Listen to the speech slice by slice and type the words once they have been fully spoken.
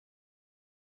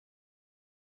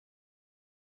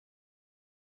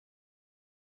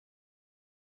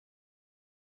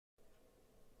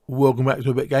Welcome back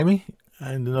to a bit Gamey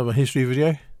and another history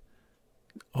video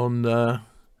on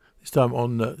this time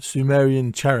on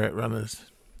Sumerian Chariot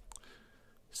runners.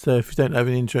 So if you don't have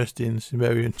any interest in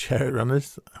Sumerian Chariot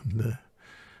runners, and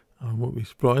I won't be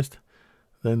surprised,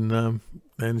 then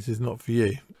this is not for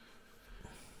you.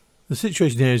 The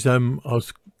situation here is I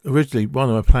was originally, one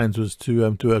of my plans was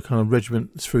to do a kind of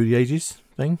regiment through the ages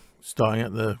thing, starting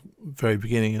at the very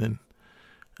beginning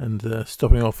and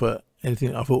stopping off at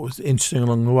anything I thought was interesting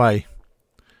along the way.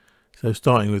 So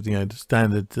starting with the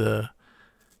standard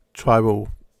tribal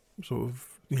sort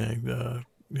of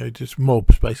just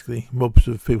mobs, basically mobs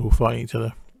of people fighting each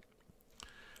other,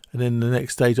 and then the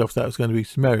next stage after that was going to be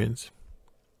Sumerians.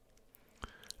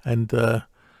 And I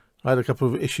had a couple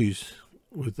of issues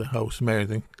with the whole Sumerian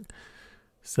thing,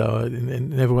 so it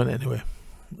never went anywhere.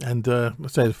 And I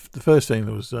say the first thing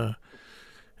that was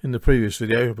in the previous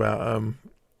video about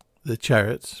the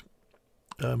chariots,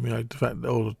 the fact that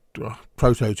all the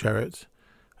proto chariots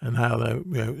and how they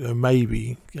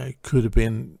maybe could have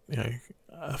been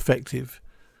effective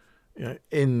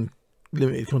in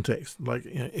limited context, like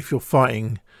if you're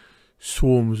fighting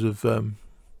swarms of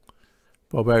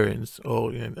barbarians,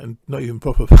 or and not even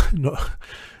proper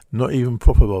not even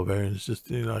proper barbarians,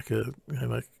 just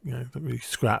really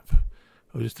scrap,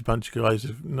 or just a bunch of guys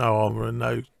with no armor and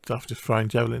no stuff, just throwing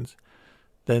javelins,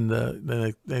 then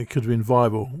they could have been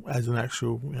viable as an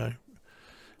actual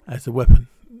as a weapon.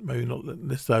 Maybe not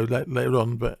so later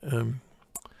on, but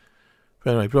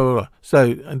anyway, blah blah blah.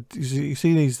 So, and you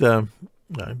see these the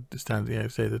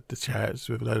standard, say the chariots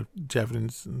with a load of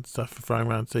javelins and stuff for throwing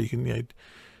around, so you can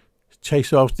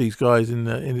chase after these guys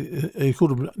they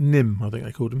called them Nim, I think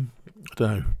they called them.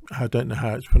 I don't know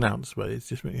how it's pronounced, but it's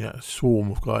just a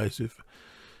swarm of guys with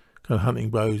kind of hunting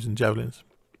bows and javelins.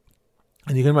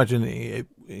 And you can imagine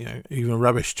even a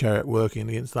rubbish chariot working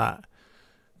against that,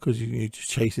 because you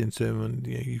just chase into them, and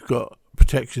you've got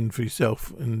protection for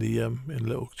yourself in the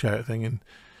little chariot thing, and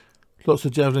lots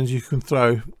of javelins you can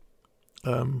throw,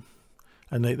 and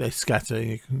they scatter.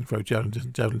 You can throw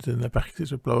javelins in their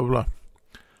backs, blah blah blah.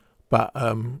 But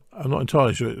I'm not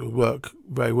entirely sure it will work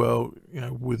very well,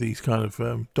 with these kind of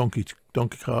donkey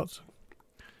carts.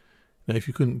 If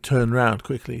you couldn't turn around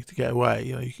quickly to get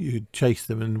away, you could chase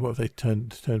them, and what if they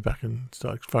turned back and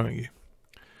started throwing at you?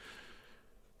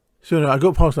 So I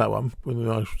got past that one when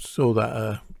I saw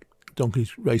that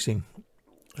donkeys racing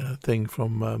thing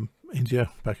from India,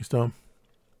 Pakistan.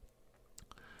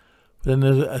 But then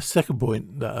there's a second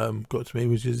point that got to me,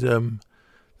 which is the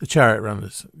chariot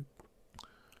runners.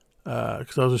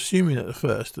 Because I was assuming at the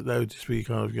first that they would just be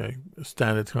kind of a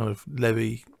standard kind of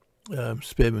levy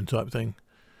spearman type thing,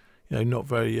 not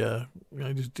very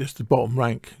just the bottom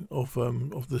rank of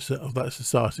that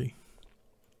society.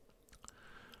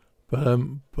 But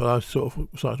I sort of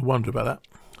started to wonder about that.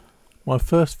 My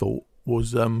first thought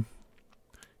was,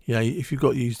 if you've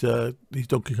got these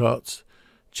donkey carts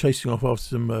chasing off after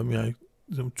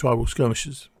some tribal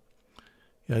skirmishers,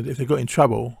 if they got in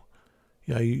trouble,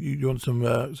 you want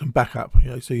some backup.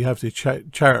 So you have the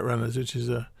chariot runners, which is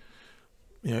a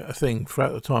thing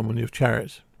throughout the time when you have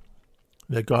chariots.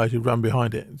 They're guys who run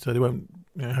behind it, so they won't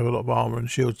have a lot of armor and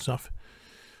shields and stuff.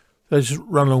 They just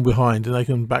run along behind, and they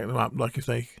can back them up. Like if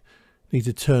they need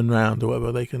to turn round or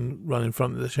whatever, they can run in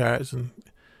front of the chariots and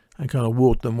kind of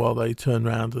ward them while they turn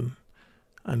round, and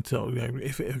until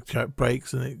if a chariot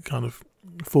breaks and it kind of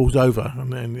falls over,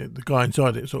 and then the guy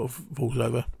inside it sort of falls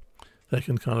over, they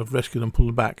can kind of rescue them, pull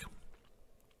them back.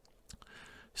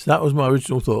 So that was my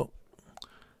original thought,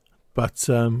 but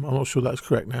I'm not sure that's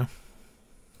correct now.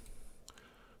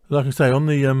 Like I say, on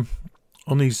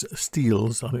these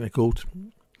steels, I think they're called,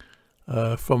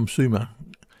 from Sumer,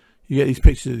 you get these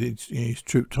pictures of these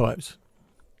troop types.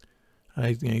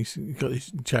 And you've got these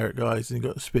chariot guys, and you've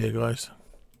got the spear guys.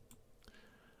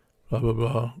 Blah blah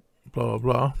blah, blah blah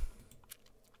blah.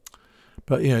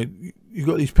 But you've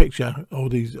got these picture of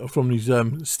these from these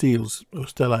steels or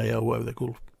stellae or whatever they're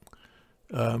called,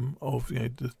 of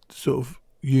the sort of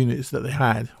units that they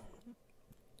had.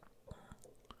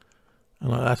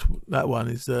 And that one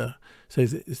is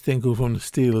says it's thing called from the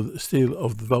steel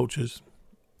of the vultures.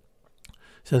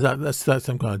 So that's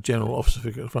some kind of general officer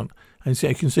figure at the front, and so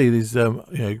you can see these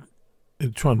trying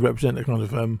to represent a kind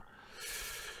of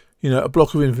a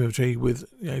block of infantry with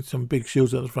some big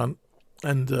shields at the front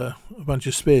and a bunch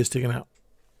of spears sticking out.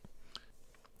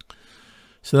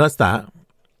 So that's that.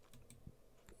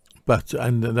 But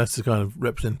that's the kind of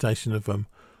representation of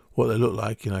what they look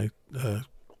like. A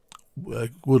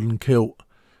wooden kilt,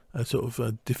 a sort of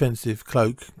a defensive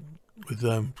cloak with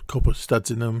copper studs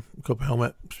in them, copper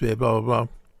helmet, spear, blah blah blah.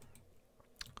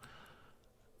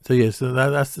 So yeah, so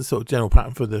that's the sort of general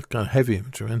pattern for the kind of heavy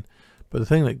infantrymen. But the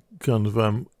thing that kind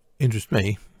of interests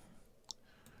me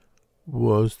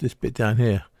was this bit down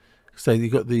here. So you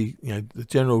got the the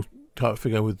general type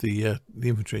figure with the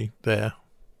infantry there.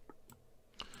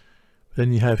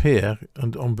 Then you have here,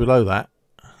 and on below that,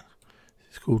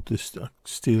 it's called this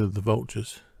Steel of the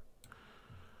Vultures.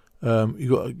 You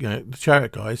got the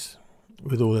chariot guys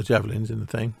with all their javelins and the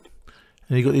thing,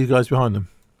 and you got these guys behind them.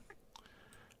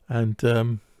 And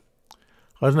I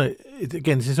don't know.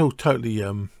 Again, this is all totally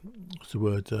what's the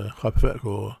word?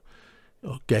 Hypothetical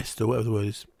or guessed or whatever the word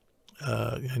is.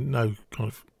 No kind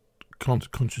of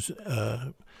conscious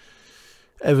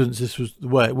evidence this was the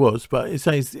way it was, but it's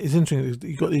interesting that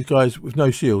you got these guys with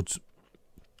no shields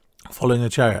following a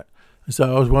chariot, and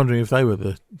so I was wondering if they were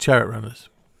the chariot runners.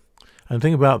 And the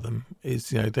thing about them is,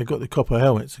 they've got the copper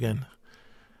helmets again,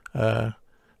 and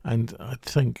I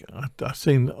think I've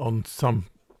seen on some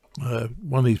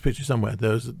one of these pictures somewhere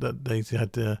there was that they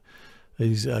had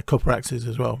these copper axes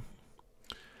as well,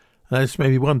 and that just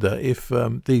made me wonder if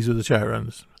these were the chariot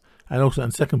runners. And also,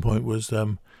 and second point was,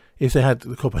 if they had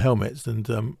the copper helmets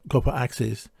and copper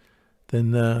axes,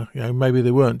 then maybe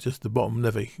they weren't just the bottom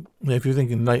levy. If you're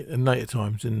thinking in later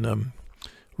times in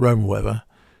Rome or whatever,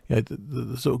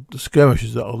 the sort of the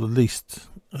skirmishers that are the least,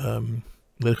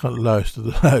 they're kind of the lowest of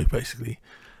the low, basically,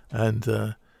 and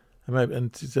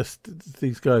just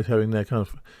these guys having their kind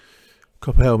of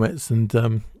copper helmets and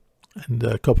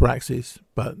copper axes,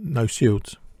 but no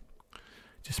shields,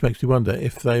 just makes me wonder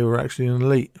if they were actually an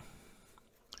elite.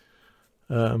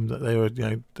 That they were,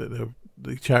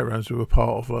 the chariot runners were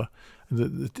part of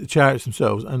the chariots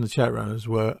themselves, and the chariot runners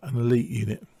were an elite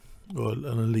unit or an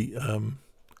elite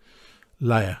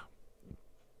layer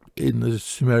in the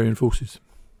Sumerian forces.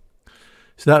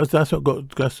 So that's what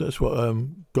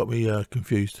got me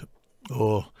confused,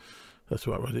 or that's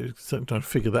what I did. Trying to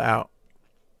figure that out.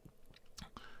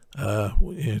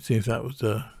 See if that was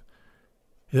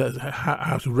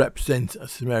how to represent a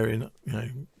Sumerian,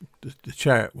 the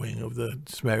chariot wing of the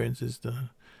Sumerians is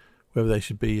whether they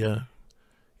should be,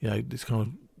 this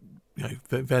kind of,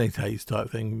 vanities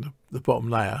type thing, the bottom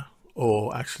layer,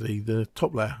 or actually the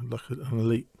top layer, like an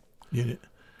elite unit.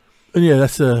 And yeah,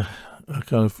 that's a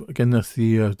kind of, again, that's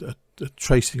the a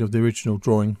tracing of the original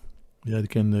drawing.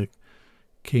 Again, the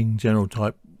king general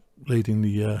type leading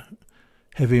the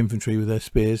heavy infantry with their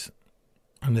spears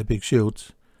and their big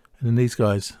shields. And then these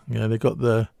guys, they got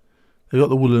the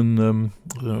woolen, I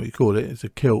don't know what you call it. It's a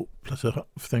kilt plus a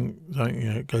thing,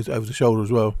 it goes over the shoulder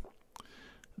as well.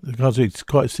 I can't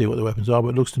quite see what the weapons are, but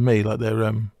it looks to me like they're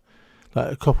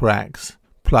like a copper axe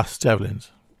plus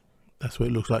javelins. That's what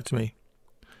it looks like to me.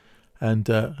 And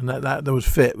that would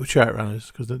fit with chariot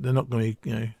runners, because they're not going to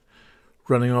be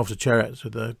running after chariots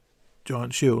with a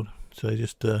giant shield. So they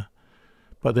just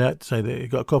but they had to say they've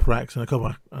got a copper axe and a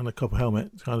copper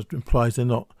helmet. It kind of implies they're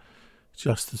not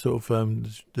just the sort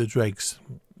of the dregs.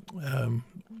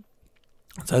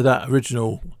 So that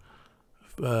original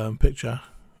picture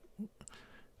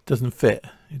doesn't fit.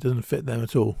 It doesn't fit them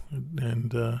at all,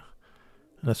 and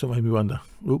that's what made me wonder.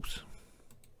 Oops.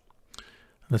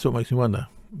 And that's what makes me wonder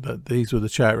that these were the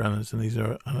chariot runners and these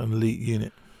are an elite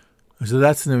unit. And so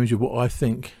that's an image of what I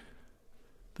think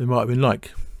they might have been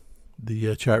like,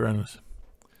 the chariot runners.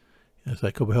 So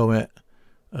a copper helmet,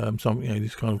 some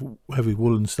this kind of heavy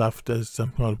woolen stuff. There's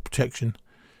some kind of protection,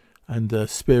 and a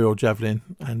spear or javelin,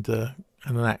 and an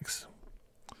axe.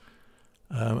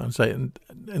 And say, and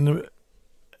the,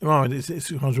 it's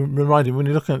kind of reminding when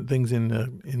you're looking at things in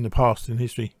the past in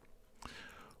history,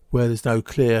 where there's no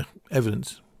clear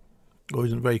evidence, or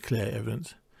isn't very clear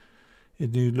evidence.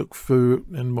 And you look through,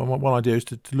 and one idea is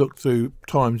to look through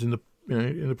times in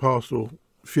the past or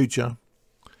future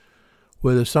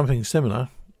where there's something similar,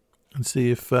 and see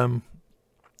if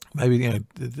maybe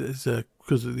there's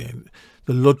because of the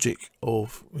logic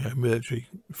of military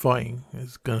fighting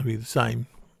is going to be the same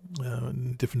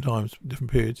in different times,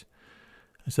 different periods.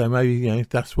 And so maybe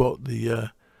that's what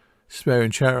the Sumerian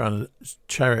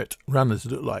chariot runners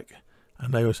look like,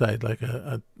 and they were saying like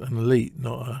an elite,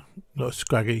 not a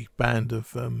scraggy band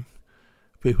of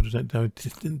people who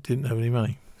didn't have any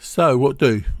money. So what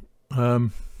do?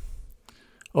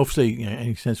 Obviously,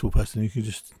 any sensible person, you can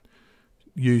just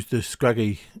use the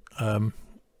scraggy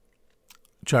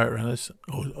chariot runners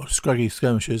or scraggy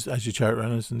skirmishers as your chariot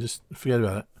runners and just forget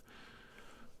about it.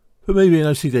 But maybe in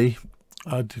OCD,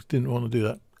 I didn't want to do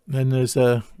that. Then there's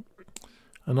a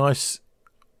nice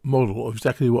model of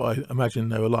exactly what I imagine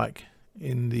they were like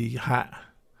in the hat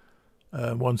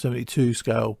 172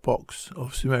 scale box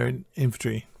of Sumerian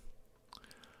infantry.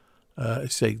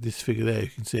 Say this figure there, you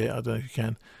can see it. I don't know if you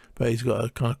can. but he's got a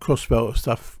kind of cross belt of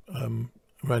stuff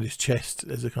around his chest.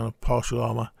 There's a kind of partial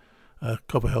armour, a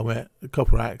copper helmet, a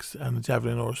copper axe, and a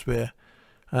javelin or a spear.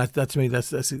 And that to me,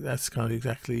 that's kind of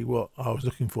exactly what I was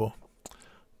looking for.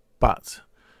 But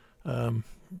I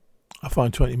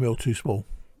find 20mm too small.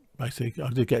 Basically,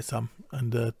 I did get some,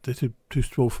 and they're too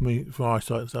small for me for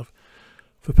eyesight and stuff.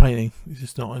 For painting, it's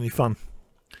just not any fun.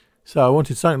 So I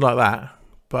wanted something like that,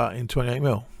 but in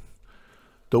 28mm.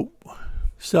 Dope.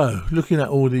 So looking at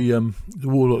all the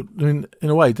warlord, I mean, in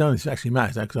a way, none of this actually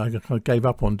matters because I kind of gave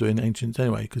up on doing ancients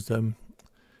anyway, because I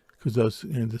was,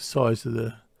 you know, the size of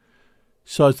the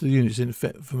units didn't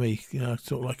fit for me. You know,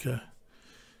 sort of like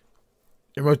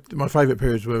my favourite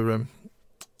periods were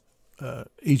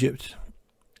Egypt,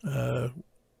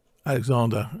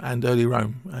 Alexander, and early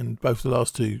Rome, and both the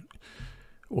last two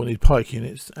wanted pike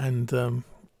units, and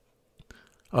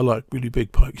I like really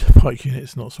big pike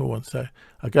units, not small ones. So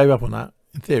I gave up on that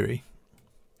in theory,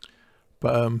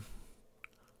 but I'm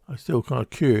still kind of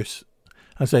curious.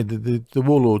 I say the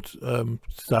warlord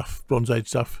stuff, Bronze Age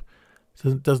stuff,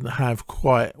 doesn't have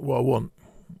quite what I want.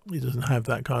 It doesn't have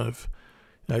that kind of,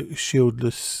 you know,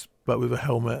 shieldless but with a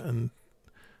helmet and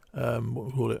what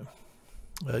we call it,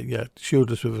 yeah,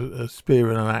 shieldless with a spear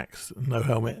and an axe and no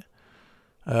helmet.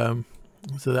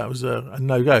 So that was a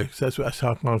no-go. So that's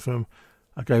how kind of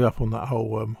I gave up on that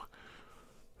whole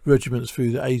regiments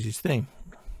through the ages thing.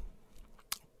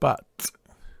 But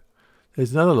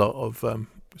there's another lot of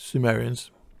Sumerians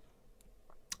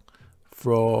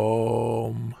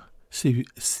from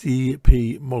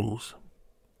CP models.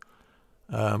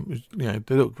 You know,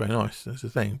 they look very nice. That's the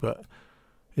thing, but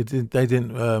they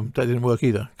didn't work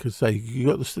either, because you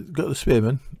got the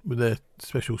spearmen with their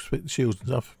special shields and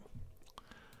stuff.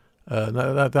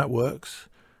 That works,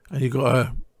 and you got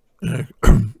a, you know,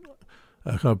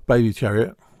 a kind of baby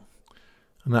chariot,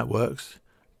 and that works.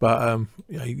 But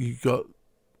you know, you got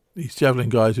these javelin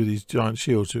guys with these giant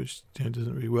shields, which, you know,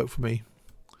 doesn't really work for me.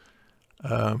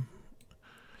 You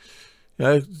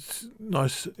know,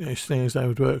 nice, you know, slings, they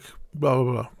would work. Blah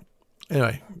blah blah.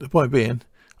 Anyway, the point being,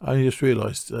 I only just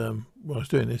realised when I was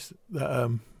doing this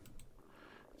that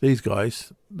these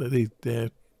guys, these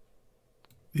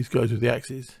guys with the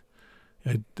axes,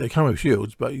 you know, they come with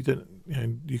shields, but you don't, you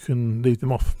know, you can leave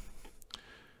them off.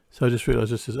 So I just realised,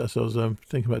 just as I was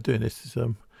thinking about doing this,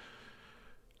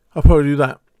 I'll probably do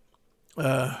that.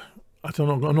 I'm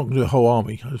not going to do a whole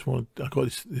army. I got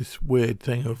this weird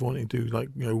thing of wanting to do, like,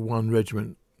 you know, one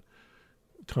regiment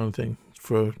kind of thing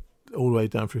for all the way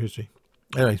down through history.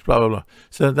 Anyways, blah blah blah.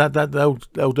 So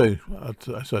they'll do.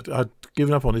 I'd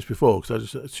given up on this before because I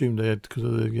just assumed they had, because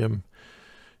of the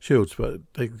shields, but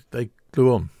they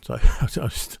glue on. So I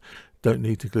just don't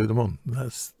need to glue them on.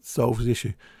 That solves the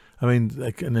issue. I mean,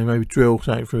 they maybe drill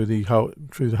something through the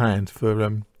hand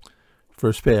for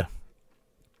a spear.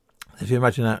 If you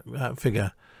imagine that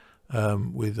figure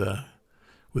without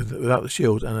the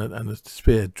shield and the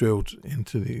spear drilled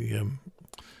into the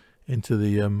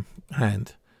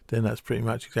hand, then that's pretty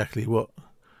much exactly what,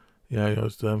 you know, I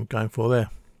was going for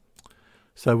there.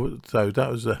 So that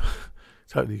was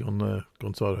totally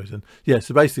gone sideways. And yeah,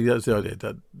 so basically that's the idea.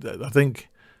 That I think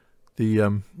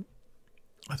the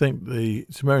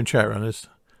Sumerian Chariot runners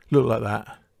look like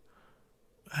that,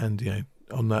 and, you know,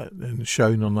 on that, and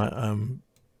shown on that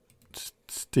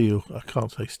steel. I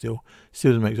can't say steel.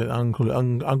 Steel doesn't make sense. I'm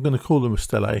going to call them a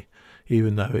stele,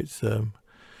 even though it's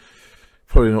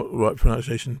probably not the right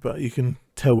pronunciation, but you can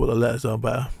tell what the letters are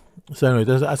better. So anyway,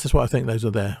 that's just what I think. Those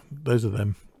are there. Those are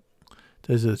them.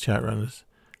 Those are the chariot runners,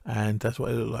 and that's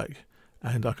what they look like.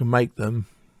 And I can make them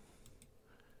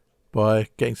by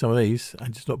getting some of these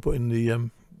and just not putting the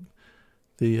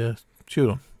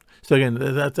shield on. So again,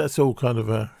 that's all kind of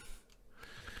a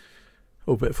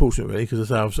bit fortunate, really, because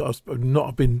I've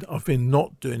been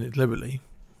not doing it deliberately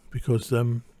because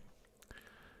I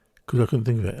couldn't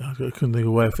think of it. I couldn't think of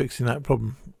a way of fixing that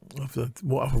problem of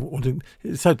what I wanted.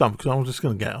 It's so dumb, because I'm just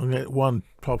going to get one.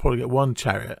 I'll probably get one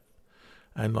chariot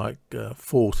and like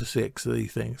 4 to 6 of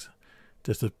these things,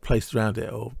 just to place around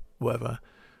it or whatever,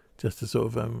 just to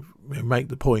sort of make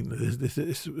the point that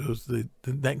this was the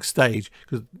next stage.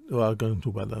 Because, well, I'll go and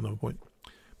talk about that another point.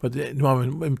 But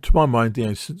to my mind, you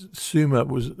know, Sumer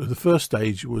was the first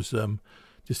stage, was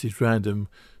just these random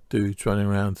dudes running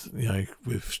around, you know,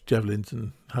 with javelins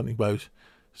and hunting bows,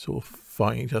 sort of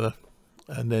fighting each other.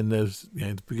 And then there's, you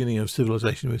know, the beginning of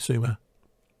civilization with Sumer,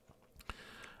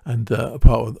 and a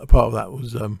part of that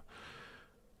was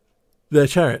their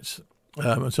chariots.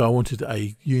 And so I wanted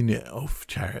a unit of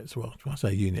chariots. Well, when I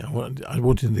say unit, I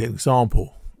wanted the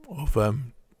example of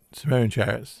Sumerian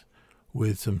chariots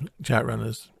with some chariot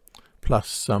runners, plus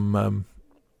some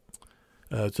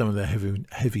some of their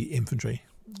heavy infantry.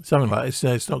 Something like this.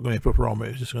 It's not going to be a proper army.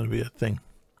 It's just going to be a thing.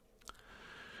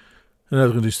 And they're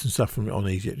going to do some stuff from on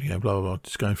Egypt, you know, blah blah blah,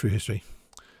 just going through history.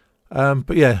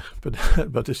 But yeah,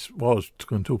 but this, while I was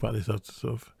going to talk about this, I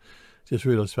sort of just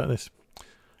realised about this.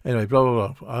 Anyway, blah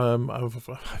blah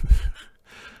blah.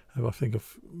 I think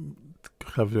I've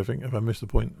covered everything. If I missed the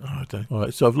point, oh, I don't. All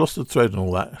right, so I've lost the thread and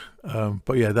all that.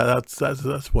 But yeah, that's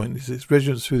the point. It's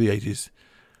regiments through the ages,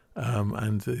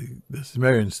 and the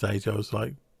Sumerian stage, I was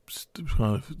like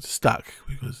kind of stuck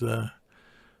because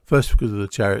first because of the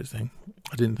chariots thing.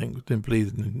 I didn't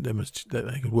believe in them that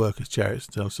they could work as chariots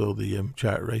until I saw the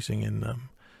chariot racing in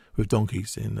with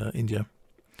donkeys in India.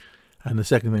 And the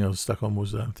second thing I was stuck on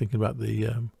was thinking about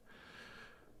the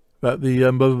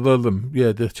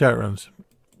chariot runs.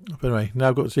 But anyway, now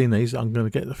I've got seen these, I'm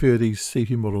going to get a few of these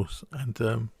CP models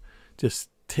and just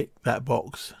tick that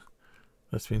box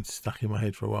that's been stuck in my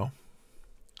head for a while.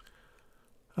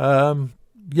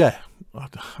 Yeah, I've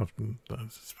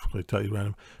that's probably totally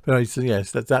random. But anyway, so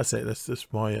yes, that's it.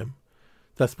 That's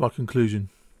my conclusion.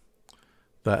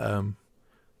 That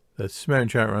the Sumerian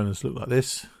chariot runners look like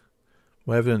this.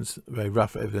 My evidence, very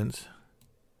rough evidence,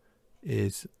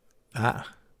 is that.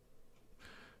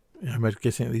 I'm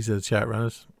guessing that these are the chariot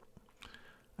runners,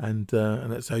 and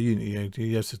that's how you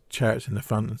have some chariots in the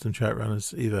front and some chariot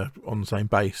runners either on the same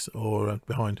base or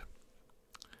behind.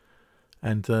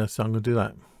 And so I'm going to do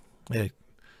that.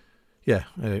 Yeah.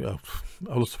 Anyway,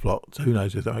 I lost the plot, so who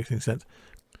knows if that makes any sense.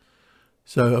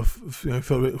 So for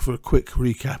a quick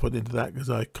recap, I did that because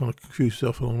I kind of confused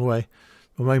myself along the way.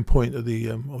 The main point of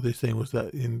the of this thing was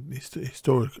that in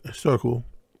historical,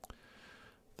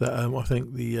 that I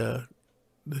think the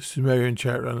Sumerian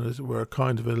chariot runners were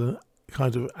kind of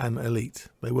an elite.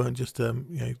 They weren't just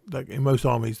like in most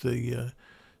armies, the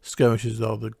skirmishers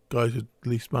are the guys with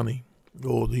least money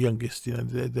or the youngest.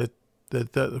 They're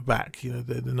at the back.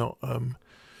 They're not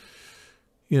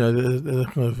they're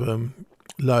kind of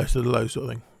lowest of the low sort of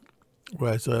thing.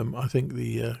 Whereas I think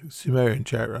the Sumerian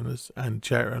chariot runners and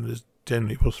chariot runners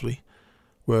generally possibly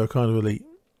were kind of elite.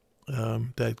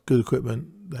 They had good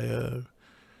equipment.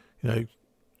 They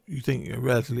you think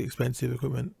relatively expensive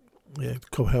equipment,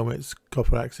 copper helmets,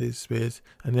 copper axes, spears,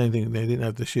 and the only thing they didn't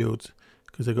have the shields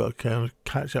because they got to kind of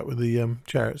catch up with the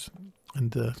chariots,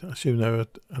 and I assume they were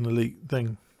an elite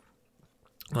thing.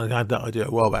 I had that idea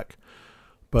a while back,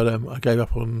 but I gave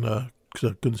up on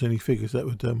because I couldn't see any figures that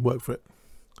would work for it.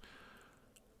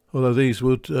 Although these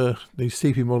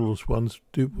CP models ones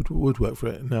would work for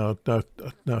it. Now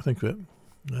I think of it,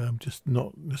 just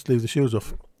leave the shields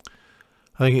off.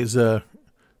 I think it's the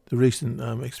recent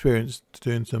experience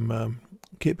doing some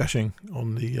kit bashing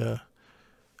on the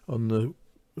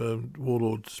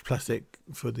warlords plastic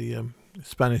for the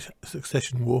Spanish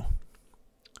Succession War.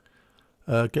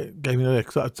 Gave me an idea,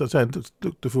 because I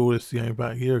looked for all this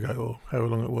about a year ago or however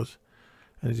long it was,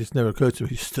 and it just never occurred to me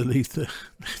just to leave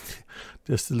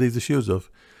the shields off.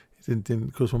 It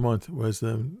didn't cross my mind. Whereas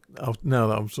now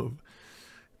that I'm sort of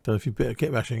done a few bit of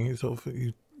kit bashing, it's sort of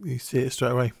you see it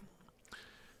straight away.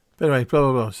 But anyway, blah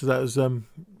blah blah. So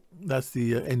that's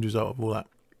the end result of all that,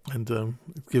 and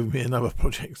it's given me another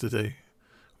project to do,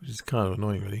 which is kind of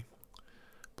annoying really.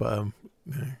 But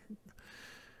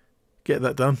get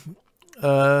that done.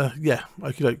 Yeah,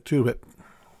 I could do a bit.